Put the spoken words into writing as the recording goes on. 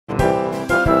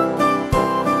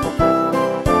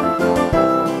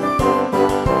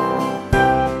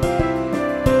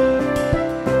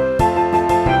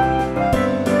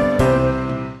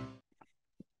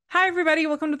everybody.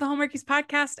 Welcome to the Hallmarkies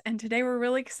podcast. And today we're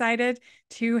really excited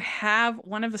to have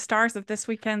one of the stars of this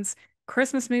weekend's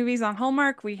Christmas movies on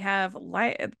Hallmark. We have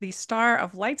the star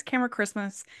of Lights, Camera,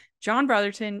 Christmas, John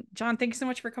Brotherton. John, thank you so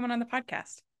much for coming on the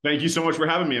podcast. Thank you so much for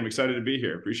having me. I'm excited to be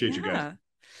here. Appreciate you guys.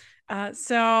 Yeah.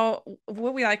 So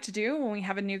what we like to do when we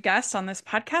have a new guest on this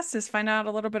podcast is find out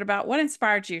a little bit about what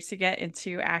inspired you to get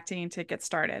into acting, to get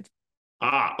started.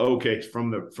 Okay.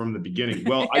 From the beginning.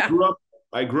 Well, Yeah.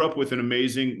 I grew up with an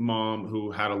amazing mom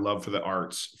who had a love for the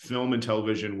arts. Film and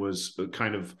television was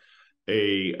kind of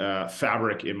a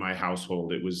fabric in my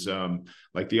household. It was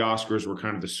like the Oscars were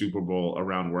kind of the Super Bowl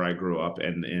around where I grew up,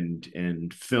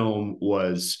 and film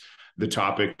was the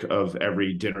topic of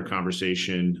every dinner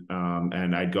conversation.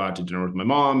 And I'd go out to dinner with my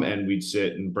mom, and we'd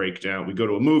sit and break down. We'd go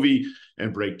to a movie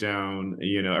and break down,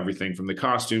 everything from the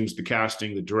costumes, the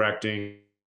casting, the directing.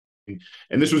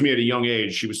 And this was me at a young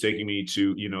age. She was taking me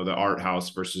to, the art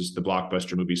house versus the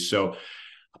blockbuster movies. So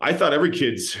I thought every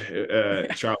kid's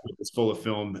childhood was full of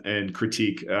film and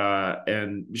critique.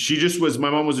 And my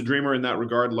mom was a dreamer in that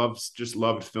regard, just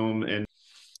loved film. And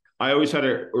I always had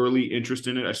an early interest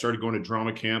in it. I started going to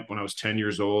drama camp when I was 10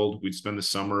 years old. We'd spend the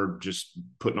summer just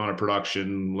putting on a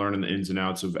production, learning the ins and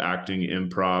outs of acting,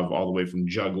 improv, all the way from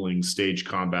juggling, stage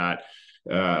combat,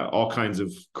 all kinds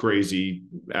of crazy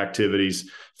activities.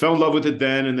 Fell in love with it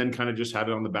then, and then kind of just had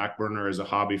it on the back burner as a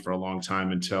hobby for a long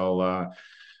time until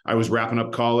I was wrapping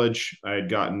up college. I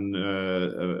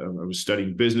was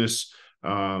studying business.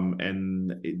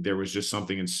 And there was just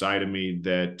something inside of me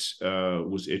that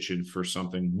was itching for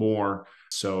something more.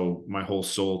 So my whole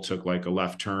soul took like a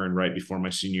left turn right before my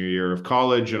senior year of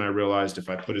college. And I realized if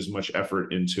I put as much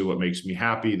effort into what makes me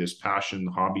happy, this passion,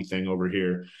 hobby thing over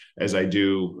here, as I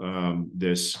do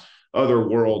this other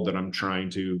world that I'm trying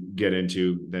to get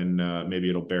into, then maybe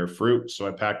it'll bear fruit. So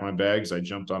I packed my bags. I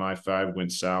jumped on I-5,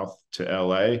 went south to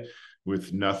LA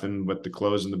with nothing but the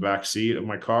clothes in the back seat of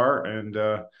my car, and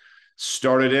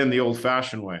started in the old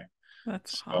fashioned way.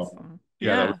 That's So awesome.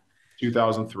 yeah, that was Yeah.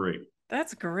 2003.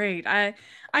 That's great. I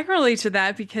can relate to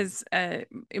that because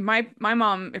my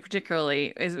mom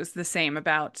particularly was the same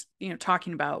about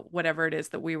talking about whatever it is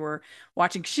that we were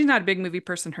watching. She's not a big movie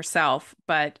person herself,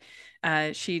 but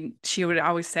she would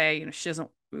always say she doesn't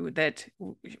that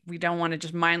we don't want to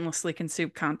just mindlessly consume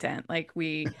content. Like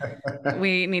we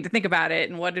need to think about it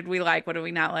and what did we like, what did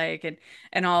we not like,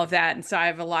 and all of that. And so I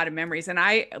have a lot of memories. And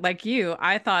I, like you,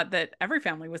 I thought that every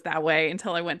family was that way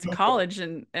until I went to college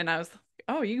and I was,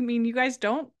 oh, you mean you guys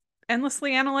don't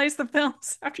endlessly analyze the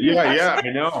films after you Yeah, watch yeah, them?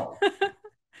 I know.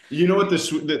 You know what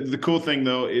the cool thing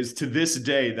though is, to this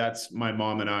day, that's my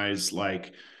mom and I's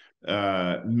like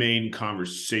main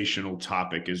conversational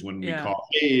topic, is when we Yeah. call,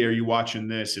 hey, are you watching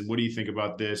this? And what do you think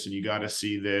about this? And you got to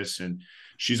see this. And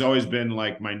she's always been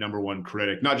like my number one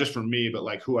critic, not just for me, but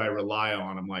like who I rely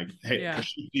on. I'm like, hey, Yeah. because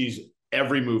she sees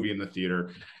every movie in the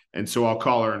theater. And so I'll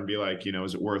call her and be like,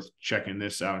 is it worth checking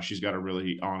this out? And she's got a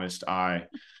really honest eye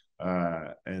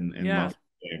and Yeah. love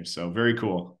the game. So very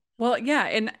cool. Well, yeah,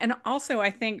 and also I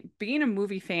think being a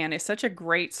movie fan is such a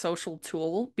great social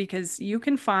tool because you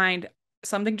can find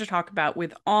something to talk about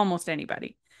with almost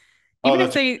anybody. Oh, Even if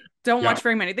that's they don't yeah. watch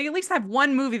very many, they at least have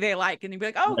one movie they like, and you'd be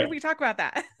like, "Oh, can Right. we talk about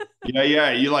that?" Yeah, yeah.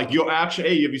 You'll actually,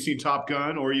 hey, have you seen Top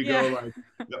Gun? Or you Yeah. go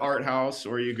like the art house,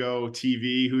 or you go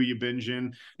TV, who you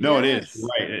binging? No, it is. You're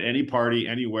Yes. right. At any party,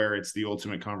 anywhere, it's the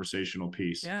ultimate conversational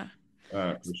piece. Yeah.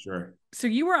 For sure. So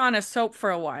you were on a soap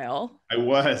for a while. I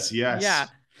was, Yeah.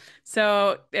 yes.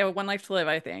 So One Life to Live,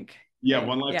 I think. Yeah,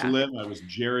 One Life to Yeah. Live. I was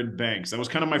Jared Banks. That was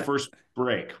kind of my Th- first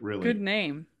break, Good really.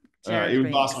 name, It Jared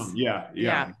was awesome. Banks. Yeah,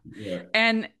 Yeah. yeah, yeah.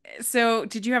 And so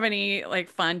did you have any like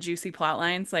fun, juicy plot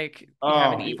lines? Like you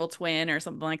have an Oh, evil twin or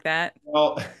something like that?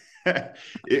 well,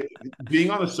 it, being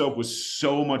on the soap was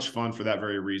so much fun for that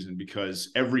very reason,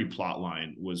 because every plot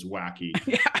line was wacky.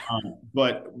 Yeah.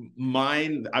 But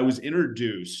mine, I was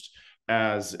introduced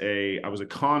I was a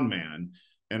con man,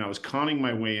 and I was conning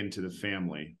my way into the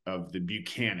family of the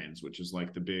Buchanans, which is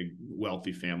like the big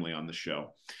wealthy family on the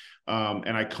show.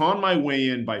 And I conned my way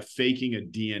in by faking a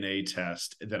DNA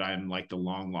test that I'm like the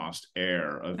long lost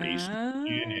heir of AC Uh,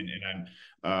 Buchanan,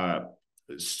 and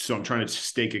so I'm trying to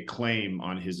stake a claim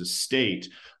on his estate.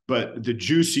 But the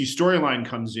juicy storyline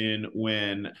comes in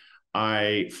when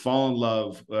I fall in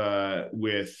love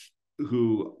with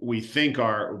who we think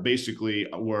are basically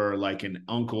were like an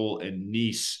uncle and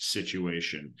niece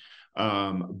situation.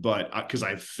 But because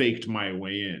I faked my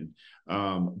way in.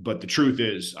 But the truth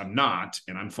is I'm not,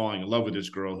 and I'm falling in love with this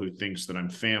girl who thinks that I'm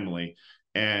family.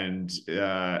 And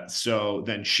so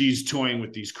then she's toying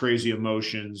with these crazy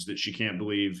emotions that she can't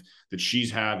believe that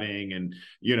she's having. And,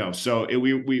 so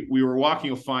we were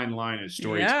walking a fine line as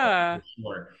storytellers Yeah. for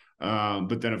sure.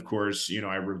 But then, of course,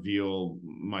 I reveal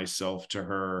myself to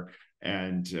her,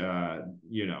 and,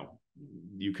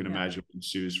 you can Yeah. imagine what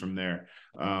ensues from there.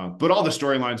 But all the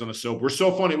storylines on the soap were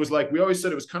so fun. It was like, we always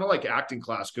said it was kind of like acting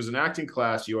class, because in acting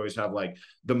class, you always have like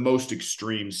the most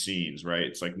extreme scenes, right?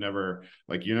 It's like never,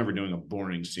 like you're never doing a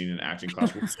boring scene in acting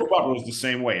class. Well, soap opera was the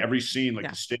same way. Every scene, like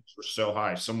Yeah. the stakes were so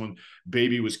high. Someone,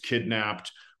 baby was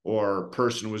kidnapped, or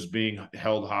person was being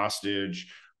held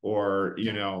hostage, or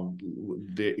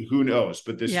who knows?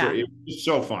 But this Yeah. story, it was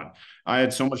so fun. I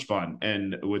had so much fun,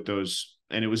 and with those,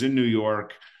 and it was in New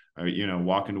York.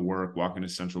 Walking to work, walking to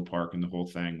Central Park, and the whole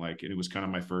thing. Like, it was kind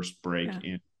of my first break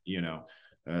Yeah. in,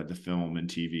 the film and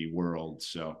TV world.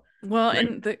 So Well, great.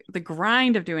 and the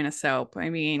grind of doing a soap, I Oh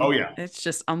mean, yeah. it's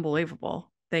just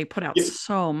unbelievable. They put out Yeah.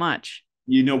 so much.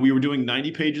 We were doing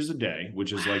 90 pages a day,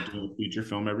 which is like doing a feature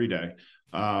film every day.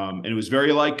 And it was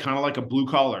very like kind of like a blue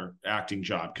collar acting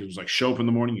job, because it was like show up in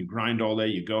the morning, you grind all day,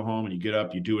 you go home and you get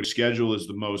up, you do it. Schedule is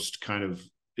the most kind of,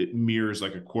 it mirrors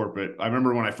like a corporate. I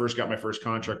remember when I first got my first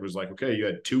contract, it was like, okay, you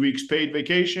had 2 weeks paid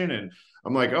vacation. And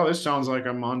I'm like, oh, this sounds like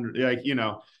I'm on like,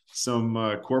 some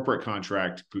corporate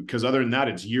contract, because other than that,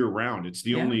 it's year round. It's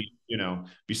the Yeah. only,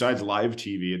 besides live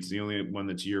TV, it's the only one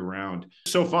that's year round.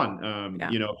 So fun. Yeah.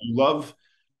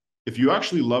 If you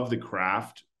actually love the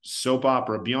craft, soap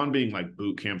opera, beyond being like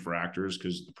boot camp for actors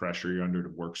because the pressure you're under to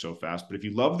work so fast, but if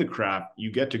you love the craft,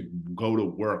 you get to go to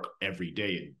work every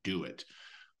day and do it.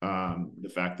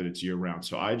 The fact that it's year round.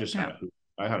 So Yeah. I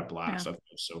had a Yeah. blast. I thought it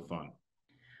was so fun.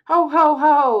 Ho, ho,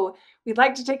 ho. We'd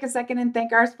like to take a second and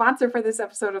thank our sponsor for this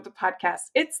episode of the podcast.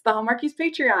 It's the Hallmarkies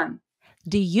Patreon.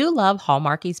 Do you love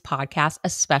Hallmarkies podcast,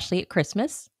 especially at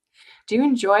Christmas? Do you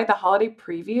enjoy the holiday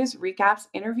previews, recaps,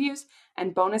 interviews,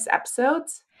 and bonus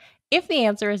episodes? If the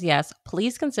answer is yes,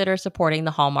 please consider supporting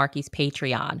the Hallmarkies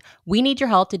Patreon. We need your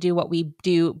help to do what we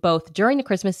do both during the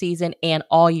Christmas season and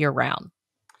all year round.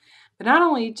 But not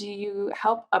only do you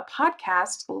help a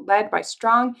podcast led by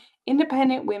strong,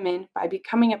 independent women by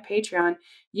becoming a Patreon,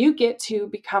 you get to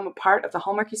become a part of the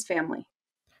Hallmarkies family.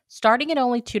 Starting at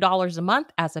only $2 a month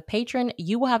as a patron,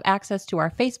 you will have access to our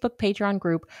Facebook Patreon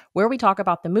group where we talk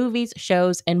about the movies,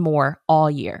 shows, and more all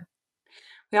year.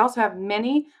 We also have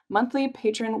many monthly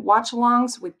patron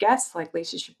watch-alongs with guests like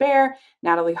Lacey Chabert,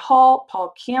 Natalie Hall, Paul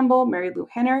Campbell, Mary Lou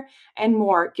Henner, and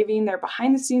more, giving their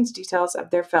behind-the-scenes details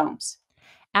of their films.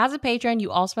 As a patron,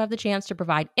 you also have the chance to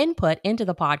provide input into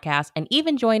the podcast and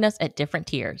even join us at different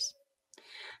tiers.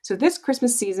 So this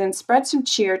Christmas season, spread some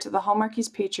cheer to the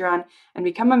Hallmarkies Patreon and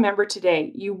become a member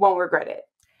today. You won't regret it.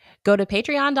 Go to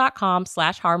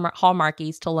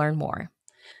patreon.com/Hallmarkies to learn more.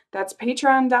 That's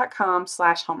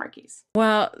patreon.com/Hallmarkies.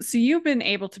 Well, so you've been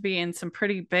able to be in some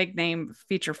pretty big name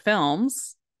feature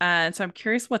films. So I'm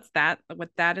curious what that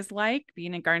is like,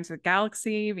 being in Guardians of the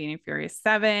Galaxy, being in Furious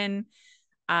 7.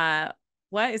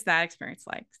 What is that experience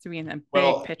like to be in a big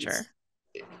Well, picture?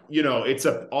 it's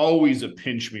always a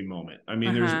pinch me moment. I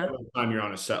mean, there's Uh-huh. never a time you're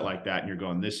on a set like that and you're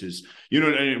going, this is, and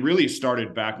it really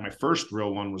started back. My first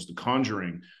real one was The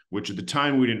Conjuring, which at the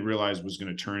time we didn't realize was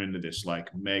going to turn into this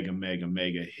like mega, mega,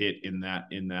 mega hit in that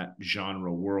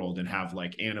genre world, and have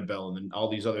like Annabelle and then all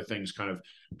these other things kind of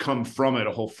come from it,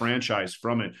 a whole franchise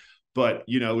from it. But,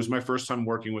 it was my first time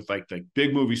working with like the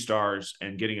big movie stars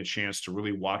and getting a chance to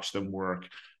really watch them work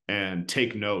and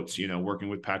take notes, working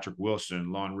with Patrick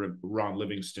Wilson, Ron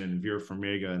Livingston, Vera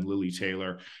Farmiga, and Lily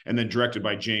Taylor, and then directed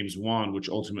by James Wan, which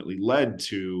ultimately led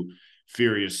to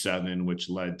Furious 7, which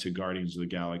led to Guardians of the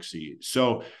Galaxy.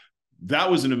 So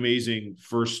that was an amazing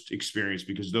first experience,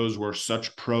 because those were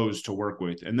such pros to work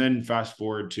with. And then fast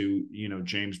forward to,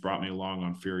 James brought me along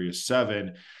on Furious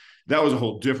 7. That was a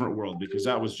whole different world, because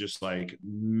that was just like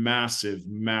massive,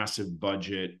 massive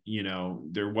budget.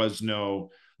 There was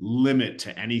no limit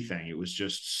to anything. It was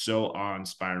just so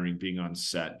awe-inspiring being on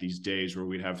set these days where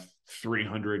we'd have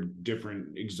 300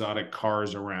 different exotic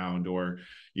cars around, or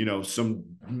some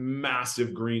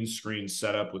massive green screen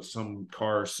setup with some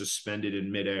car suspended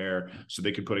in midair so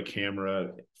they could put a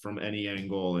camera from any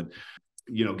angle. And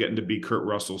getting to be Kurt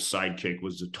Russell's sidekick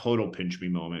was a total pinch me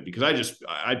moment, because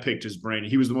I picked his brain.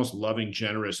 He was the most loving,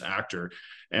 generous actor,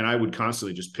 and I would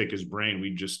constantly just pick his brain.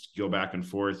 We'd just go back and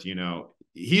forth.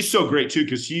 He's so great too,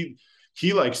 because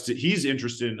he's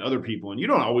interested in other people, and you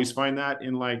don't always find that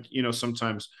in like,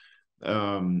 sometimes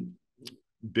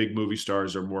big movie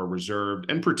stars are more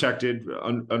reserved and protected,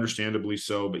 understandably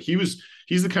so. But he's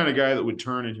the kind of guy that would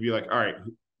turn and he'd be like, all right,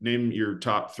 name your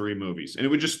top 3 movies. And it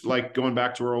would just, like, going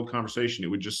back to our old conversation, it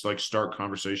would just like start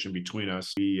conversation between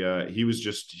us. He was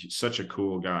just such a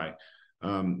cool guy.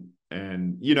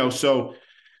 And so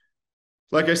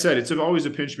like I said, it's always a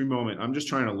pinch me moment. I'm just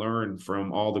trying to learn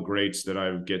from all the greats that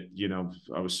I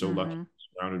was so lucky Mm-hmm.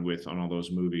 surrounded with on all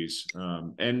those movies.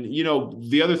 And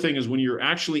the other thing is, when you're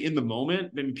actually in the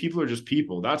moment, then people are just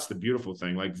people. That's the beautiful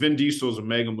thing. Like, Vin Diesel is a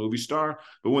mega movie star,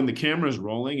 but when the camera is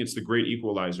rolling, it's the great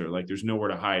equalizer. Like, there's nowhere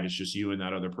to hide. It's just you and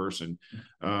that other person.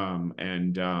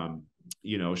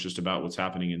 It's just about what's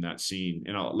happening in that scene.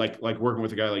 And like working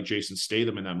with a guy like Jason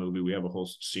Statham in that movie, we have a whole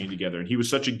scene together, and he was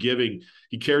such a giving.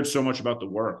 He cared so much about the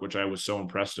work, which I was so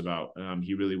impressed about.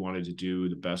 He really wanted to do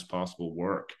the best possible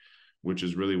work, which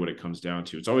is really what it comes down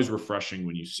to. It's always refreshing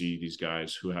when you see these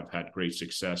guys who have had great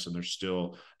success and they're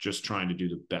still just trying to do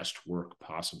the best work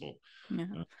possible. Yeah.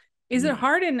 Uh, Is it yeah.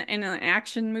 hard in an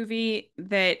action movie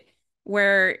that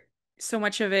where so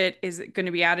much of it is going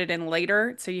to be added in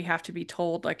later, so you have to be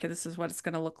told like this is what it's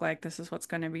going to look like, this is what's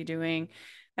going to be doing,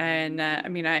 and I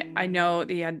mean I know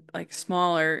they had like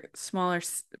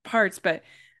parts, but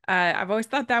I've always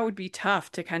thought that would be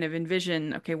tough to kind of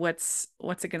envision. Okay, what's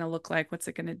it going to look like? What's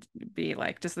it going to be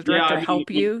like? Does the Yeah, director I mean,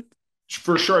 help you?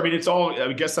 for sure. I mean, it's all,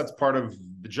 I guess that's part of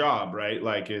the job, right?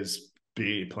 Like, is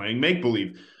be playing make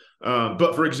believe.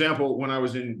 But for example, when I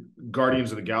was in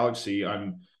Guardians of the Galaxy,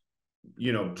 I'm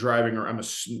driving, or I'm a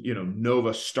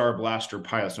Nova Star Blaster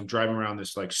pilot. So I'm driving around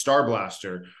this like Star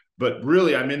Blaster, but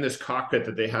really I'm in this cockpit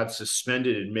that they had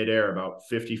suspended in midair about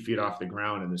 50 feet off the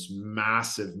ground in this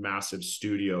massive, massive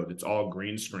studio that's all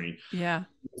green screen. Yeah.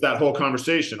 That whole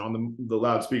conversation on the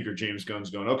loudspeaker, James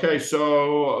Gunn's going, okay,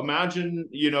 so imagine,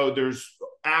 there's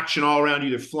action all around you.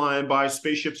 They're flying by,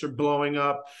 spaceships are blowing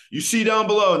up. You see down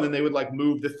below, and then they would like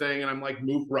move the thing, and I'm like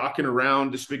rocking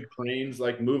around this big cranes,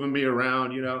 like moving me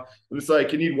around, And it's like,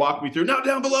 can you walk me through? Now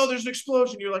down below, there's an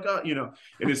explosion. You're like, and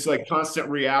it's like constant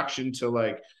reaction to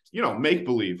like, make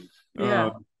believe. Yeah.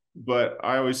 But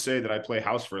I always say that I play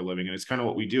house for a living, and it's kind of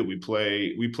what we do. We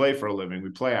play for a living.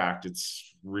 We play act. It's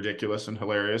ridiculous and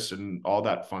hilarious and all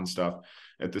that fun stuff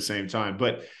at the same time.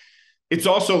 But it's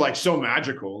also like so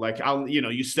magical. Like,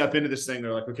 you step into this thing,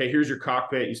 they're like, okay, here's your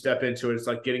cockpit. You step into it. It's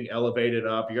like getting elevated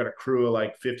up. You got a crew of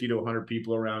like 50 to 100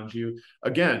 people around you.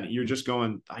 Again, you're just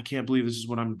going, I can't believe this is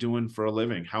what I'm doing for a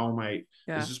living. How am I,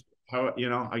 Yeah. this is how,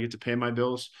 I get to pay my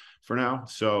bills for now.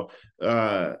 So,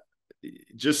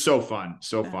 just so fun.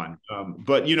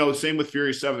 But same with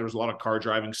Furious 7. There was a lot of car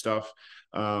driving stuff,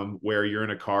 where you're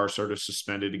in a car sort of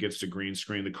suspended against a green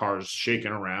screen. The car is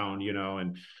shaking around,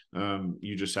 and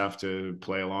you just have to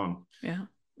play along. Yeah.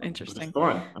 Interesting. It's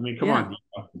fun. I mean, come on,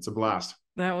 it's a blast.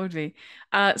 That would be.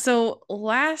 So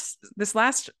this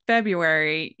last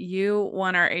February, you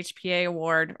won our HPA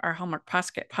award, our Hallmark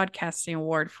podcasting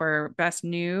award for best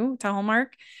new to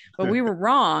Hallmark, but we were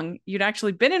wrong. You'd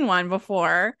actually been in one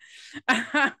before, with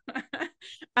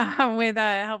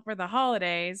Help for the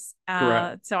Holidays.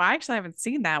 Correct. So I actually haven't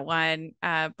seen that one,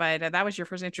 but that was your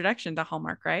first introduction to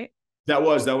Hallmark, right? That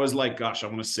was like, gosh, I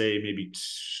want to say maybe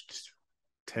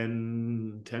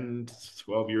 10,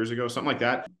 12 years ago, something like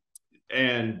that.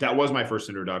 And that was my first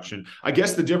introduction. I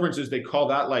guess the difference is they call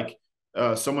that like,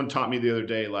 someone taught me the other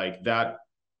day, like that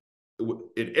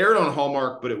it aired on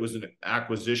Hallmark, but it was an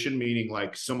acquisition, meaning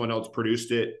like someone else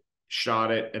produced it, shot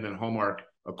it, and then Hallmark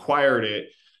acquired it.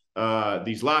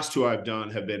 These last 2 I've done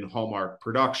have been Hallmark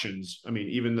productions. I mean,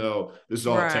 even though this is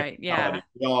all Right. technicality,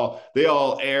 Yeah. they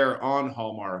all air on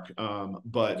Hallmark.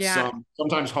 But Yeah.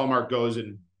 sometimes Hallmark goes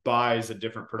and buys a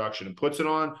different production and puts it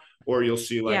on, or you'll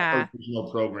see like Yeah. original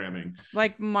programming.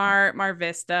 Like Mar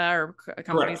Vista or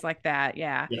companies Correct. like that.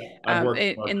 Yeah. Yeah, I've worked.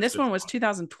 And this one was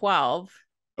 2012.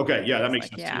 Okay, yeah, that makes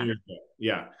Like, sense. yeah. 10 years ago.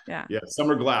 Yeah, Yeah. yeah.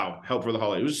 Summer Glau, Help for the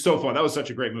Holiday. It was so fun. That was such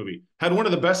a great movie. Had one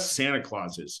of the best Santa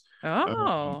Clauses.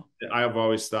 Oh. I have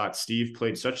always thought Steve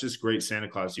played such this great Santa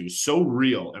Claus. He was so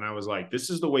real, and I was like, this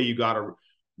is the way you gotta.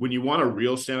 When you want a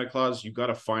real Santa Claus, you got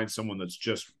to find someone that's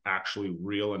just actually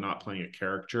real and not playing a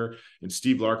character. And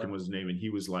Steve Larkin was his name, and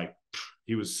he was like,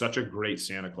 he was such a great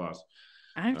Santa Claus.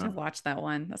 I have to watch that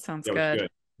one. That sounds It was good. good.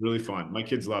 Really fun. My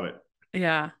kids love it.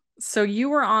 Yeah. So you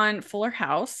were on Fuller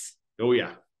House. Oh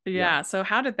yeah. Yeah. So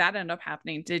how did that end up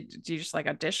happening? Did you just like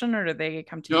audition, or did they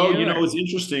come to No, you? it was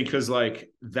interesting because like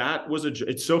that was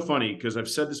it's so funny because I've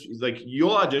said this, like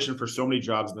you'll audition for so many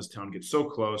jobs in this town, get so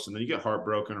close, and then you get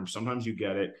heartbroken, or sometimes you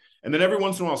get it. And then every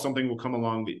once in a while something will come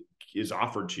along that is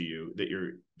offered to you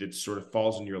that sort of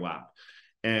falls in your lap.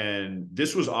 And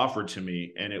this was offered to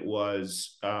me, and it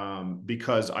was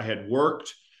because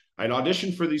I'd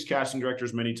auditioned for these casting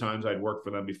directors many times. I'd worked for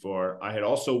them before. I had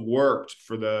also worked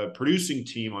for the producing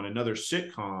team on another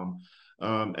sitcom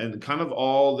And kind of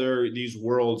all these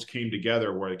worlds came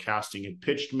together where the casting had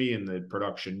pitched me and the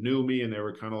production knew me, and they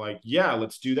were kind of like, yeah,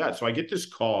 let's do that. So I get this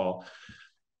call,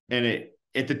 and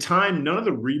at the time, none of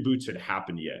the reboots had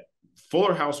happened yet.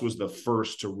 Fuller House was the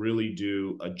first to really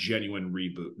do a genuine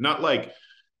reboot, not like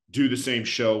do the same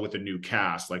show with a new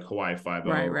cast like Hawaii Five-O.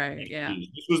 Right. Yeah.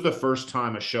 This was the first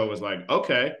time a show was like,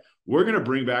 okay, we're going to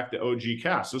bring back the OG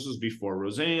cast. This was before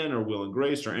Roseanne or Will and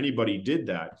Grace or anybody did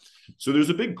that. So there's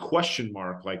a big question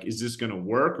mark, like, is this going to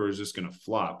work or is this going to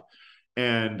flop?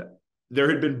 And there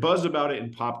had been buzz about it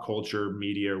in pop culture,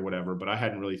 media, or whatever, but I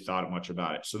hadn't really thought much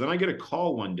about it. So then I get a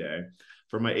call one day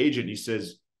from my agent. He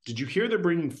says, did you hear they're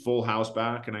bringing Full House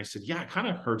back? And I said, yeah, I kind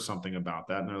of heard something about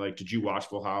that. And they're like, did you watch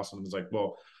Full House? And I was like,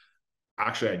 well,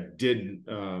 actually, I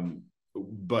didn't.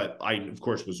 But I, of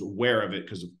course, was aware of it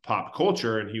because of pop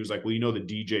culture. And he was like, well, you know, the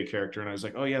DJ character. And I was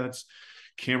like, oh, yeah, that's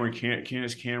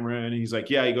Candace Cameron. And he's like,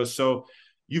 yeah. He goes, so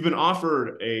you've been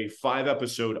offered a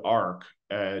 5-episode arc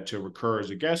to recur as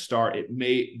a guest star.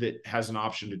 That has an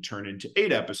option to turn into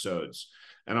 8 episodes.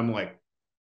 And I'm like,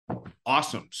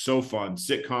 awesome. So fun.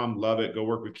 Sitcom. Love it. Go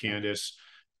work with Candace.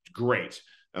 Great.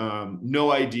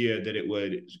 No idea that it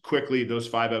would quickly, those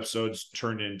 5 episodes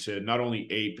turned into not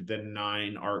only 8 but then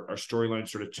 9. Our storyline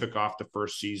sort of took off the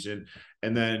first season,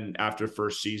 and then after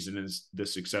first season and the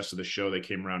success of the show, they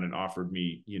came around and offered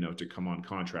me, to come on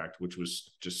contract, which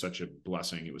was just such a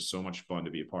blessing. It was so much fun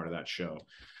to be a part of that show.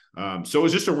 So it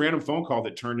was just a random phone call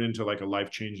that turned into like a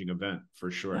life-changing event for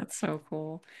sure. That's so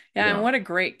cool. Yeah, and what a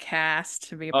great cast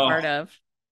to be a part of.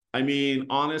 I mean,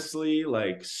 honestly,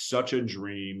 like such a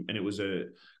dream. And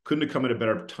couldn't have come at a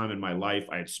better time in my life.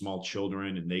 I had small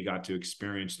children and they got to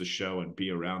experience the show and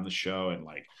be around the show. And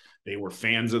like, they were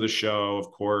fans of the show,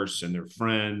 of course, and they're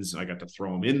friends. I got to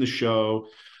throw them in the show.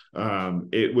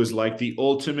 It was like the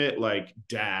ultimate like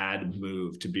dad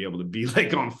move to be able to be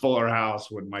like on Fuller House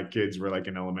when my kids were like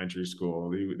in elementary school.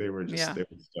 They were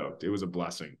stoked. It was a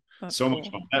blessing. That's so cool. Much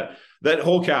fun. That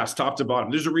whole cast, top to bottom.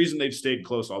 There's a reason they've stayed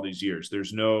close all these years.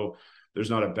 There's not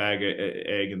a bag of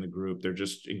egg in the group. They're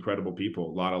just incredible people.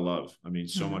 A lot of love. I mean,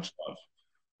 so much love.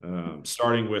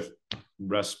 Starting with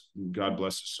God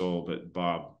bless his soul, but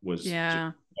Bob was just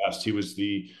the best. He was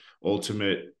the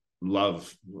ultimate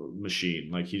love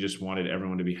machine. Like he just wanted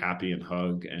everyone to be happy and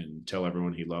hug and tell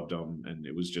everyone he loved them. And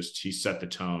it was just, he set the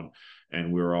tone,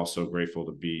 and we were all so grateful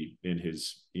to be in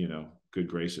his, good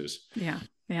graces. Yeah.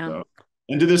 So,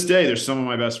 and to this day, there's some of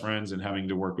my best friends, and having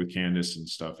to work with Candace and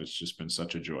stuff, it's just been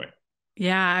such a joy.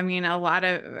 Yeah. I mean, a lot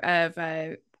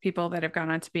of people that have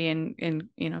gone on to be in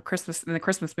the Christmas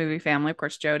movie family, of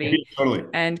course, Jody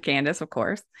and Candace, of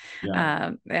course.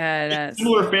 Yeah.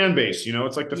 Similar fan base,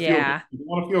 it's like the feel good. You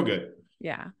want to feel good.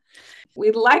 Yeah.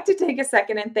 We'd like to take a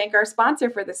second and thank our sponsor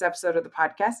for this episode of the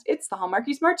podcast. It's the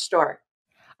Hallmarkies merch store.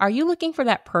 Are you looking for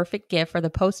that perfect gift for the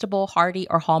postable, Hardy,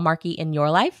 or Hallmarky in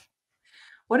your life?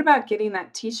 What about getting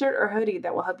that t-shirt or hoodie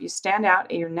that will help you stand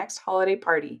out at your next holiday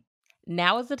party?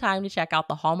 Now is the time to check out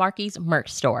the Hallmarkies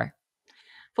merch store.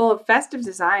 Full of festive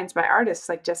designs by artists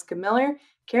like Jessica Miller,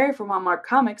 Carrie from Hallmark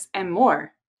Comics, and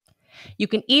more. You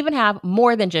can even have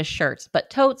more than just shirts, but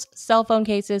totes, cell phone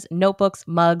cases, notebooks,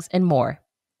 mugs, and more.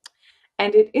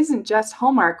 And it isn't just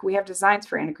Hallmark. We have designs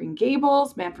for Anna Green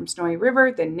Gables, Man from Snowy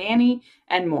River, The Nanny,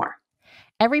 and more.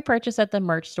 Every purchase at the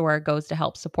merch store goes to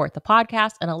help support the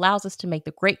podcast and allows us to make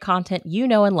the great content you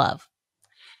know and love.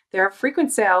 There are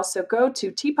frequent sales, so go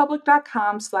to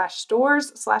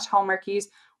tpublic.com/stores/Hallmarkies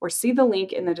or see the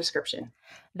link in the description.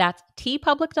 That's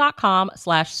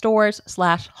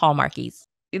tpublic.com/stores/Hallmarkies.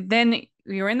 Then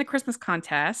you're in the Christmas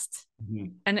contest,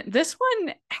 and this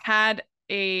one had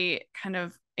a kind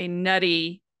of a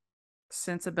nutty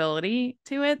sensibility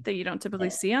to it that you don't typically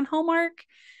see on Hallmark.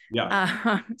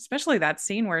 Yeah. Especially that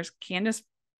scene where Candace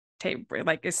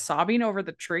is sobbing over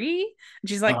the tree and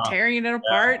she's like tearing it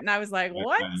apart. And I was like,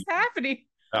 what's happening?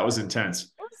 That was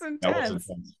intense. That was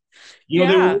intense. They were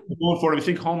going for it. I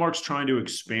think Hallmark's trying to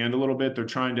expand a little bit. They're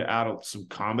trying to add some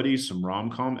comedy, some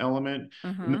rom-com element.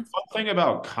 And the fun thing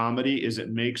about comedy is it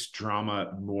makes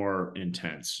drama more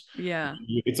intense. Yeah.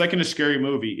 It's like in a scary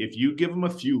movie. If you give them a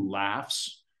few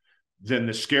laughs, then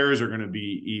the scares are going to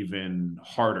be even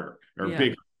harder or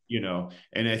bigger.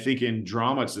 And I think in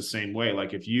drama, it's the same way.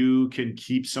 Like if you can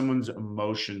keep someone's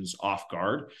emotions off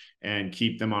guard and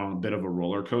keep them on a bit of a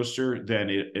roller coaster, then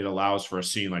it allows for a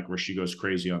scene like where she goes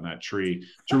crazy on that tree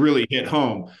to really hit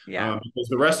home. Because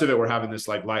the rest of it, we're having this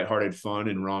like lighthearted fun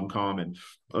and rom-com. And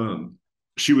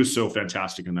she was so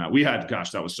fantastic in that.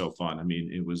 That was so fun. I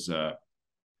mean, it was,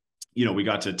 we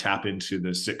got to tap into the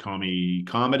sitcom-y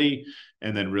comedy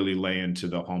and then really lay into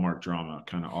the Hallmark drama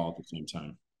kind of all at the same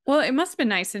time. Well, it must have been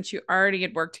nice since you already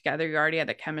had worked together. You already had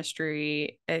the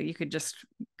chemistry. You could just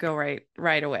go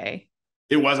right away.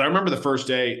 It was. I remember the first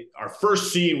day. Our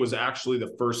first scene was actually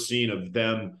the first scene of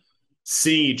them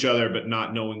seeing each other, but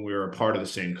not knowing we were a part of the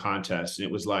same contest. And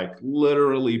it was like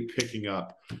literally picking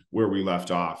up where we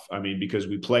left off. I mean, because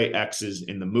we play exes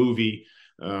in the movie.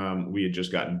 We had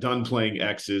just gotten done playing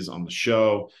exes on the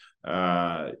show.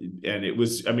 And it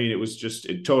was, I mean, it was just,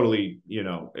 it totally,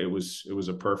 it was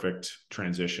a perfect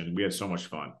transition. We had so much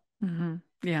fun. Mm-hmm.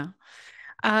 Yeah.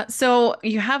 So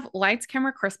you have Lights,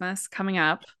 Camera, Christmas coming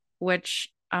up,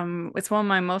 which it's one of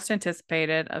my most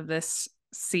anticipated of this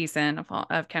season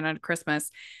of Canada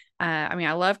Christmas. I mean,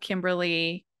 I love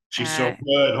Kimberly. She's so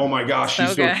good. Oh my gosh, she's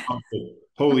So so good. talented.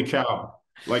 Holy cow.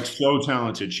 Like so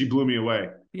talented. She blew me away.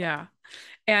 Yeah.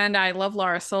 And I love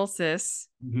Laura Soltis.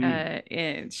 Mm-hmm.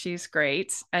 And she's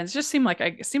great. And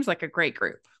it seems like a great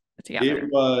group It together.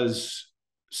 was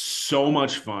so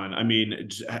much fun. I mean,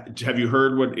 have you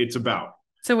heard what it's about?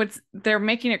 So they're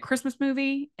making a Christmas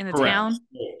movie in the Correct. town.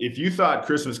 If you thought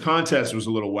Christmas Contest was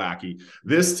a little wacky,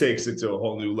 this takes it to a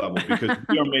whole new level because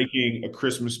we are making a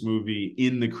Christmas movie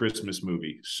in the Christmas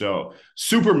movie. So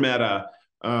super meta.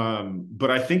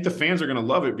 But I think the fans are going to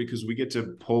love it because we get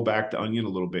to pull back the onion a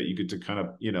little bit. You get to kind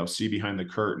of, see behind the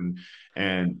curtain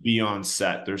and be on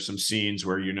set. There's some scenes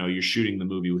where, you're shooting the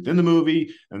movie within the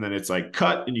movie and then it's like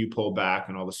cut and you pull back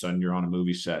and all of a sudden you're on a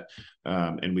movie set.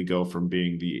 And we go from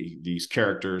being these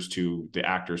characters to the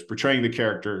actors portraying the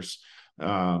characters. So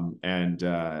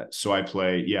I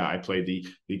play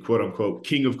the quote unquote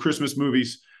king of Christmas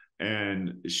movies.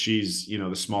 And she's,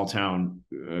 the small town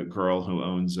girl who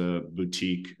owns a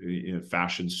boutique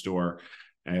fashion store.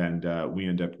 And we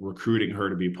end up recruiting her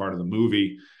to be part of the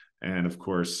movie. And of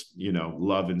course,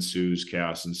 love ensues,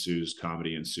 chaos ensues,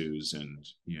 comedy ensues. And,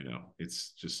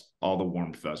 it's just all the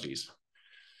warm fuzzies.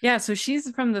 Yeah, so she's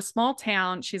from the small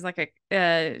town. She's like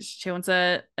she owns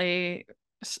a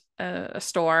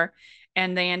store,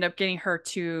 and they end up getting her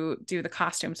to do the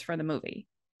costumes for the movie.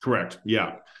 Correct.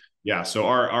 Yeah. Yeah. So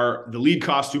the lead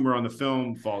costumer on the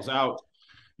film falls out.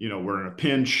 We're in a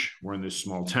pinch. We're in this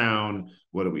small town.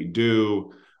 What do we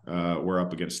do? We're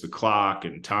up against the clock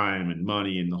and time and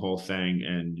money and the whole thing.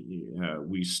 And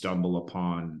we stumble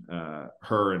upon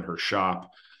her and her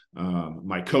shop.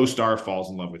 My co-star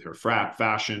falls in love with her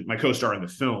fashion. My co-star in the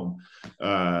film,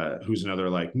 who's another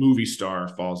like movie star,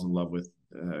 falls in love with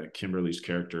Kimberly's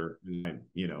character.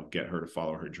 Get her to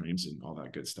follow her dreams and all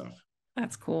that good stuff.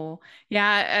 That's cool.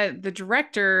 Yeah, the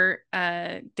director,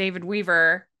 David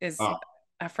Weaver, is Oh,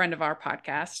 a friend of our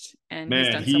podcast, and he's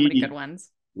man, done so many good he ones.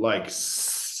 like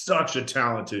such a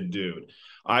talented dude.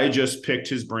 I just picked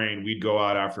his brain. We'd go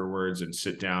out afterwards and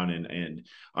sit down and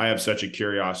I have such a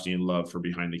curiosity and love for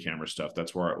behind the camera stuff.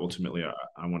 That's where ultimately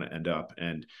I want to end up.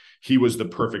 And he was the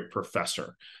perfect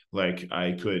professor. Like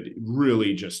I could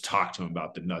really just talk to him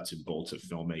about the nuts and bolts of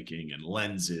filmmaking and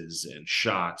lenses and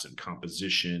shots and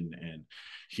composition. And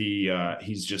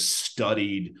he's just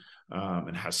studied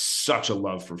and has such a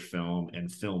love for film and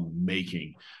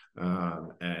filmmaking. I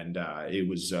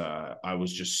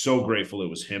was just so grateful it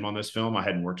was him on this film. I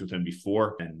hadn't worked with him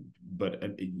before, but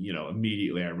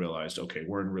immediately I realized, okay,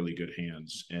 we're in really good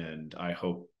hands, and I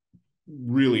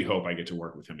really hope I get to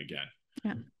work with him again.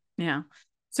 Yeah, yeah.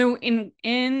 So in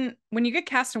when you get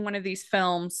cast in one of these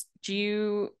films, do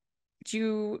you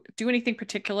do anything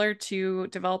particular to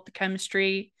develop the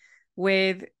chemistry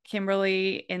with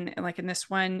Kimberly in this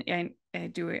one, and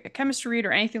do a chemistry read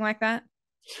or anything like that?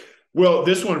 Well,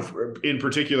 this one in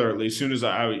particular, as soon as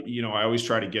I always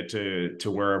try to get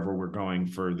to wherever we're going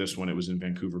for this one. It was in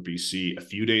Vancouver, BC, a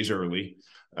few days early.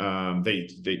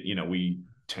 We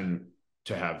tend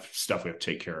to have stuff we have to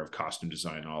take care of, costume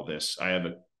design, all this. I have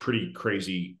a pretty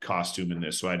crazy costume in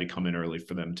this, so I had to come in early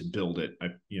for them to build it. I,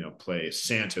 play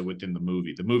Santa within the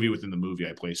movie. The movie within the movie,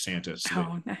 I play Santa. So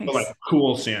Oh, like nice.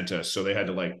 cool Santa. So they had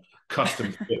to like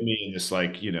custom fit me in this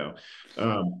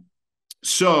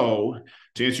so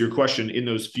to answer your question, in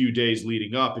those few days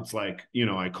leading up, it's like,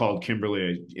 I called Kimberly,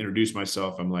 I introduced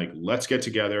myself. I'm like, let's get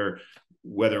together.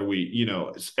 Whether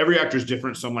every actor is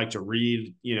different. Some like to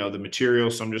read, the material.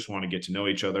 Some just want to get to know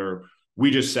each other. We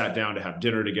just sat down to have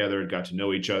dinner together and got to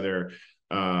know each other.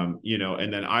 And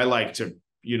then I like to,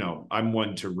 I'm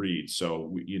one to read.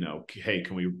 So, hey,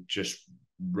 can we just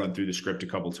run through the script a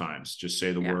couple times? Just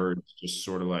say the Yeah. words, just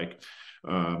sort of like,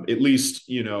 at least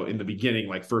in the beginning,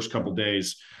 like first couple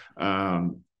days,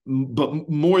 but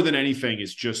more than anything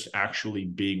is just actually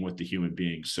being with the human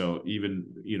being. So even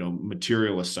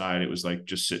material aside, it was like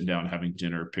just sitting down, having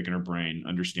dinner, picking her brain,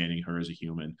 understanding her as a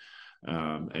human,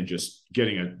 and just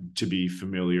getting to be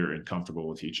familiar and comfortable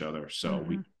with each other. So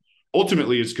Mm-hmm.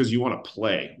 ultimately it's because you want to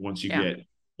play once you Yeah. get,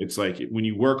 it's like when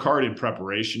you work hard in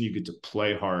preparation, you get to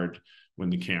play hard when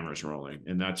the camera's rolling.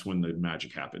 And that's when the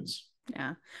magic happens.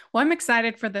 Yeah. Well, I'm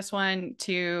excited for this one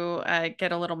to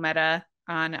get a little meta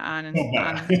on It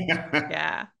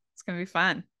yeah. It's gonna be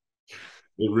fun.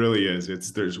 really is.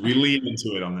 We lean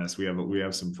into it on this. We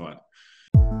have some fun.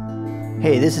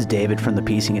 Hey, this is David from the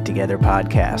Piecing It Together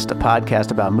podcast, a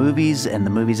podcast about movies and the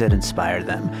movies that inspire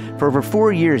them. For over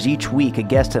 4 years each week, a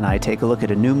guest and I take a look at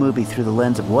a new movie through the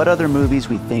lens of what other movies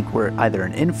we think were either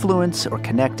an influence or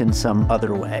connect in some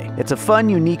other way. It's a fun,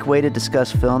 unique way to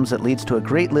discuss films that leads to a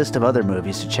great list of other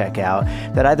movies to check out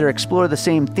that either explore the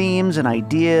same themes and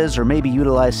ideas or maybe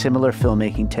utilize similar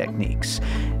filmmaking techniques.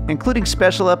 Including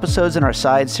special episodes in our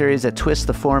side series that twist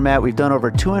the format, we've done over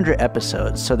 200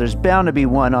 episodes, so there's bound to be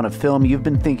one on a film you've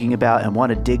been thinking about and want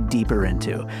to dig deeper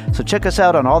into. So check us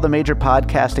out on all the major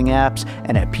podcasting apps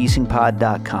and at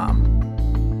piecingpod.com.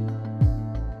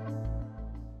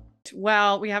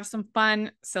 Well, we have some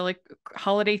fun, silly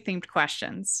holiday themed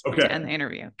questions Okay. to end the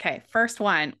interview. Okay. First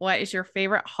one. What is your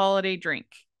favorite holiday drink?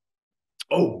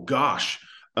 Oh gosh.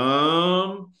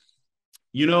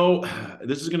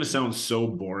 This is going to sound so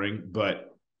boring,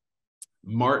 but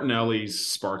Martinelli's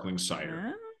sparkling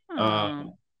cider.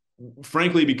 Oh.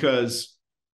 Frankly, because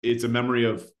it's a memory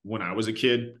of when I was a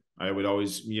kid. I would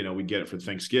always, we'd get it for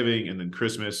Thanksgiving and then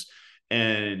Christmas.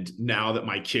 And now that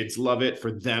my kids love it,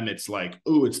 for them, it's like,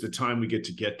 oh, it's the time we get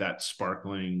to get that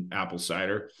sparkling apple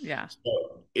cider. Yeah.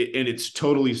 So and it's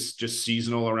totally just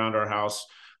seasonal around our house.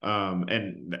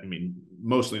 And I mean,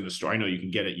 mostly in the store. I know you can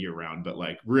get it year round, but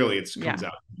like really it comes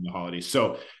out in the holidays.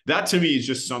 So that to me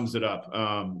just sums it up.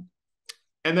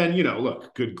 And then,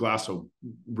 look, good glass of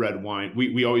red wine.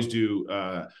 We always do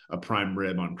a prime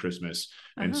rib on Christmas.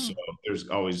 And so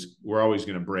we're always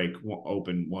going to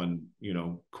open one,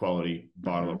 quality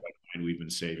bottle of red wine we've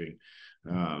been saving.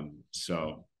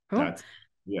 So cool. That's,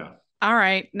 yeah. All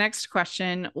right. Next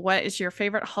question. What is your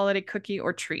favorite holiday cookie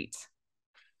or treat?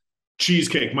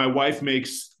 Cheesecake. My wife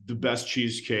makes the best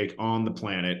cheesecake on the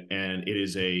planet, and it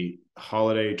is a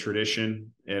holiday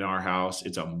tradition in our house.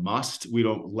 It's a must. We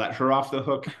don't let her off the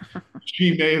hook.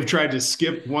 She may have tried to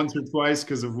skip once or twice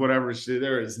because of whatever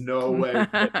there is no way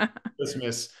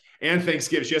Christmas and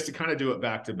Thanksgiving. She has to kind of do it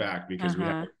back to back because we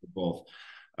have both.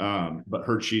 But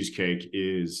her cheesecake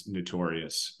is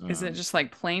notorious. Is it just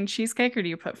like plain cheesecake, or do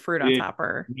you put fruit on top?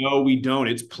 Or no, we don't.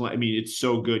 It's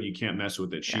so good you can't mess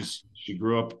with it. She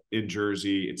grew up in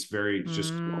Jersey. It's very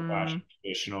just old-fashioned,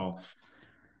 traditional,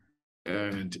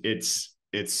 and it's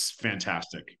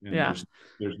fantastic. And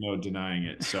there's no denying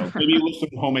it. So maybe with some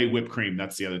homemade whipped cream.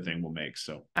 That's the other thing we'll make.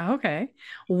 So okay,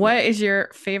 what is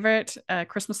your favorite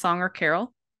Christmas song or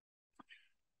carol?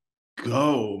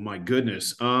 Oh my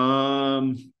goodness.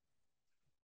 Gosh,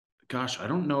 I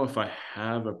don't know if I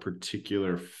have a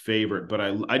particular favorite, but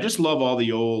I just love all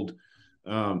the old,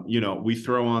 we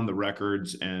throw on the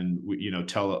records and we,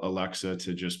 tell Alexa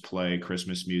to just play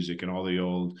Christmas music and all the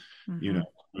old,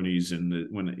 Moonies and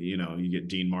when you get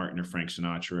Dean Martin or Frank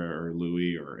Sinatra or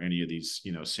Louis or any of these,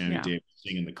 Sammy Davis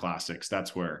singing the classics.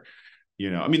 That's where,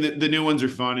 I mean, the new ones are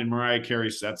fun, and Mariah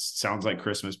Carey, that sounds like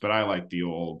Christmas, but I like the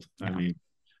old. I mean,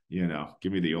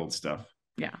 give me the old stuff.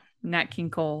 Yeah. Nat King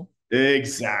Cole.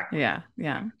 Exactly. Yeah.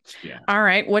 All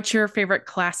right. What's your favorite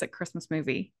classic Christmas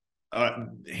movie?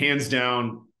 Hands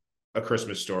down, A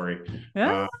Christmas Story.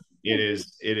 Yeah. It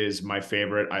is my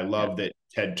favorite. I love that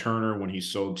Ted Turner, when he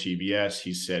sold TBS,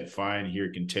 he said, fine, here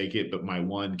you can take it. But my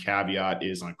one caveat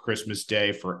is on Christmas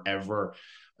Day forever.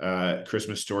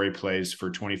 Christmas Story plays for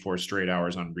 24 straight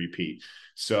hours on repeat.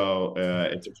 So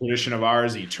it's a tradition of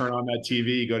ours. You turn on that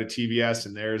TV, you go to TBS,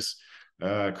 and there's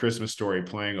Christmas Story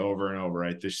playing over and over.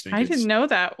 I just think I didn't know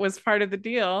that was part of the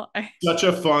deal. Such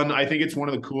a fun. I think it's one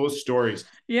of the coolest stories.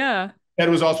 Yeah. Ed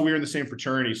was also, we were in the same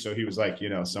fraternity, so he was like,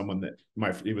 someone that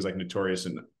he was like notorious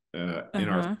in our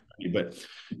fraternity. But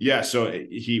yeah, so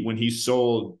when he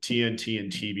sold TNT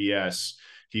and TBS,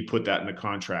 he put that in the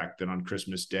contract that on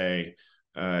Christmas Day,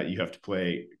 you have to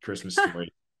play Christmas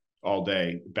Story all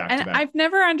day back to back. I've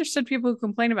never understood people who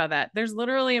complain about that. There's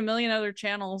literally a million other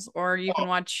channels, or you can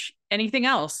watch anything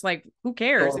else. Like, who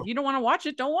cares? If you don't want to watch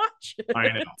it, don't watch it. I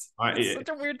know. It's such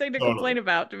a weird thing to complain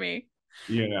about to me.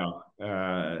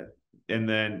 And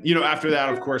then, after that,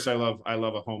 of course, I love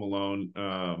a Home Alone.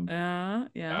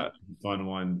 Fun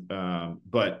one.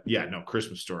 But yeah, no,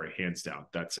 Christmas Story, hands down.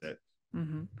 That's it.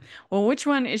 Mm-hmm. Well, which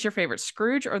one is your favorite,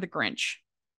 Scrooge or The Grinch?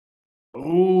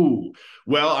 Oh,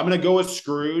 well, I'm going to go with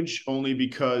Scrooge only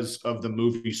because of the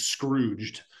movie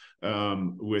Scrooged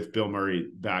with Bill Murray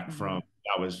back from,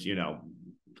 that was,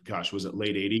 gosh, was it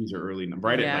late 80s or early,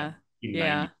 right? Yeah.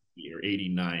 At like or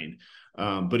 89.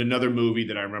 But another movie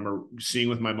that I remember seeing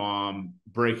with my mom,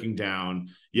 breaking down.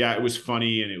 Yeah, it was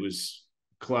funny and it was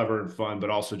clever and fun, but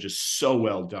also just so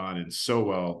well done and so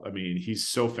well. I mean, he's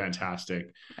so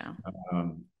fantastic. Yeah.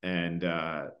 And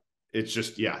it's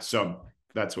just, yeah. So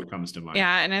that's what comes to mind.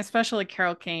 Yeah, and especially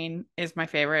Carol Kane is my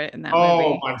favorite in that Oh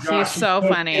movie. my She's gosh, so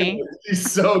funny.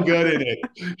 she's so good in it.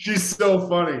 She's so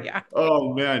funny. Yeah.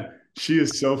 Oh man, she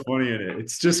is so funny in it.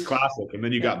 It's just classic. And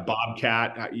then you Yeah. got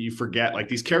Bobcat. You forget, like,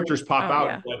 these characters pop Oh out.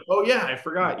 yeah. Like, oh yeah, I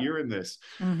forgot you're in this.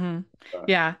 Mm-hmm.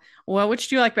 Yeah. Well, which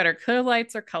do you like better, clear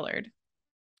lights or colored?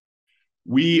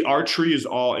 Our tree is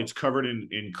all, it's covered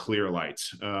in clear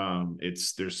lights.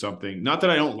 There's something, not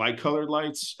that I don't like colored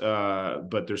lights,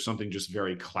 but there's something just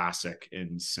very classic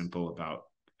and simple about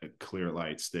clear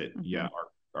lights that, yeah,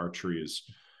 our tree is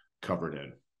covered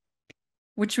in.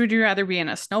 Which would you rather be in,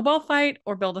 a snowball fight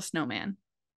or build a snowman?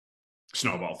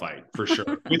 Snowball fight for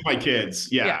sure with my kids.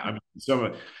 Yeah, Yeah. I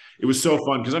mean, it was so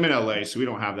fun because I'm in LA, so we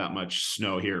don't have that much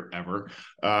snow here ever.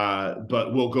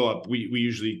 But we'll go up. We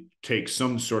usually take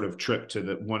some sort of trip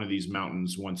to one of these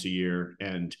mountains once a year,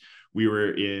 and we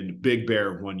were in Big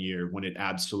Bear one year when it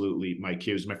absolutely,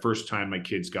 it was my first time my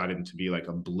kids got into be like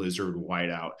a blizzard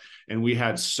whiteout, and we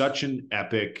had such an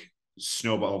epic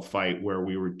snowball fight where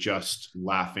we were just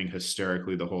laughing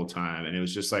hysterically the whole time, and it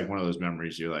was just like one of those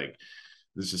memories. You're like,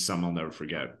 this is something I'll never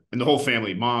forget. And the whole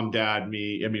family, mom, dad,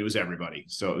 me, I mean, it was everybody.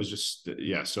 So it was just,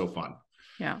 yeah, so fun.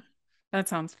 Yeah, that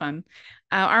sounds fun.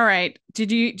 All right. Do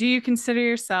you consider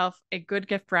yourself a good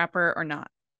gift wrapper or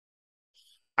not?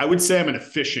 I would say I'm an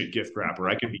efficient gift wrapper.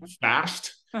 I can be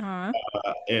fast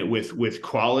with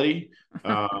quality,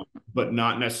 but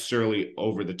not necessarily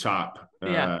over the top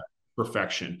Yeah.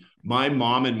 perfection. My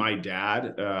mom and my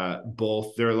dad,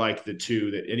 both, they're like the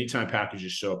two that anytime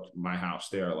packages show up to my house,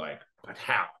 they are like, but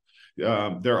how?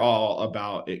 They're all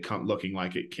about it looking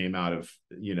like it came out of,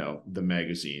 the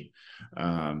magazine.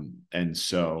 And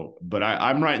so, but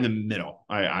I'm right in the middle.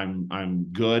 I'm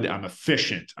good. I'm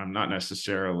efficient. I'm not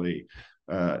necessarily,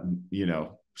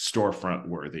 storefront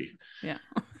worthy. Yeah.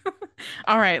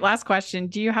 All right. Last question.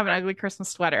 Do you have an ugly Christmas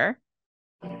sweater?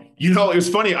 It was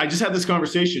funny. I just had this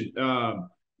conversation.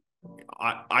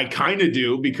 I kind of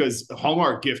do because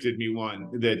Hallmark gifted me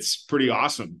one that's pretty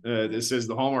awesome. That says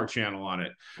the Hallmark Channel on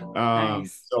it.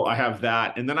 Nice. So I have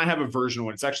that, and then I have a version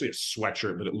one. It's actually a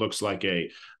sweatshirt, but it looks like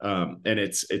and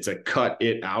it's a cut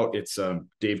it out. It's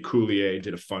Dave Coulier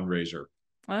did a fundraiser.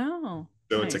 Oh,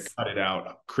 so nice. It's a cut it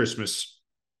out Christmas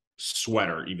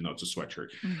sweater, even though it's a sweatshirt.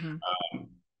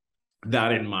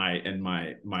 That in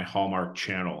my Hallmark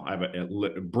Channel. I have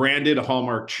a branded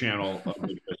Hallmark Channel of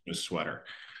the Christmas sweater.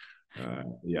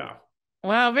 Yeah.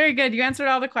 Well, very good. You answered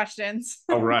all the questions.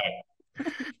 All right.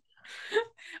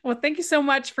 Well, thank you so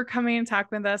much for coming and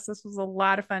talking with us. This was a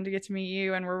lot of fun to get to meet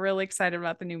you, and we're really excited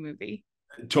about the new movie.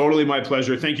 Totally my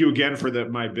pleasure. Thank you again for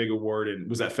my big award. And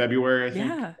was that February, I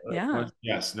think? Yeah.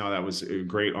 Yes. No, that was a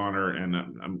great honor, and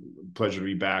I'm pleasure to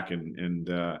be back. And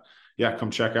yeah,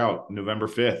 come check out November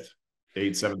 5th,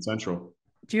 8/7 Central.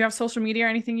 Do you have social media or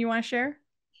anything you want to share?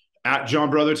 At John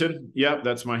Brotherton. Yep,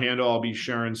 that's my handle. I'll be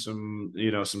sharing some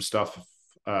stuff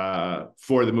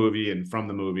for the movie and from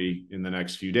the movie in the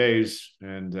next few days.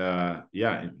 And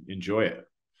yeah, enjoy it.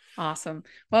 Awesome.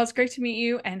 Well, it's great to meet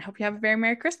you, and hope you have a very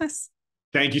Merry Christmas.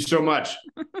 Thank you so much.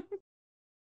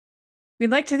 We'd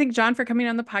like to thank John for coming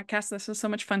on the podcast. This was so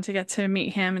much fun to get to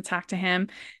meet him and talk to him,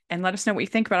 and let us know what you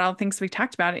think about all the things we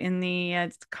talked about in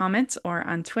the comments or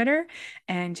on Twitter.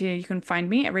 And you can find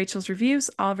me at Rachel's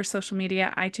Reviews, all of our social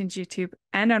media, iTunes, YouTube,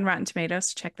 and on Rotten Tomatoes.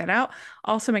 So check that out.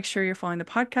 Also, make sure you're following the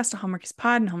podcast, Hallmarkies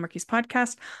Pod and Hallmarkies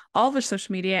Podcast, all of our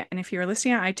social media. And if you're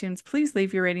listening on iTunes, please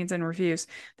leave your ratings and reviews.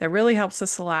 That really helps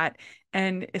us a lot.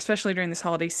 And especially during this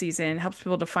holiday season, it helps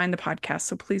people to find the podcast.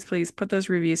 So please put those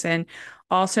reviews in.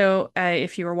 Also,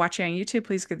 if you are watching on YouTube,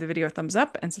 please give the video a thumbs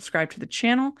up and subscribe to the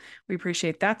channel. We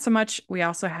appreciate that so much. We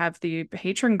also have the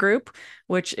patron group,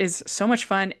 which is so much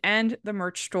fun, and the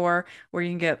merch store where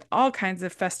you can get all kinds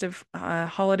of festive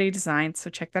holiday designs. So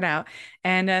check that out.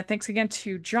 And thanks again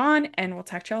to John, and we'll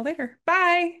talk to y'all later.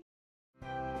 Bye.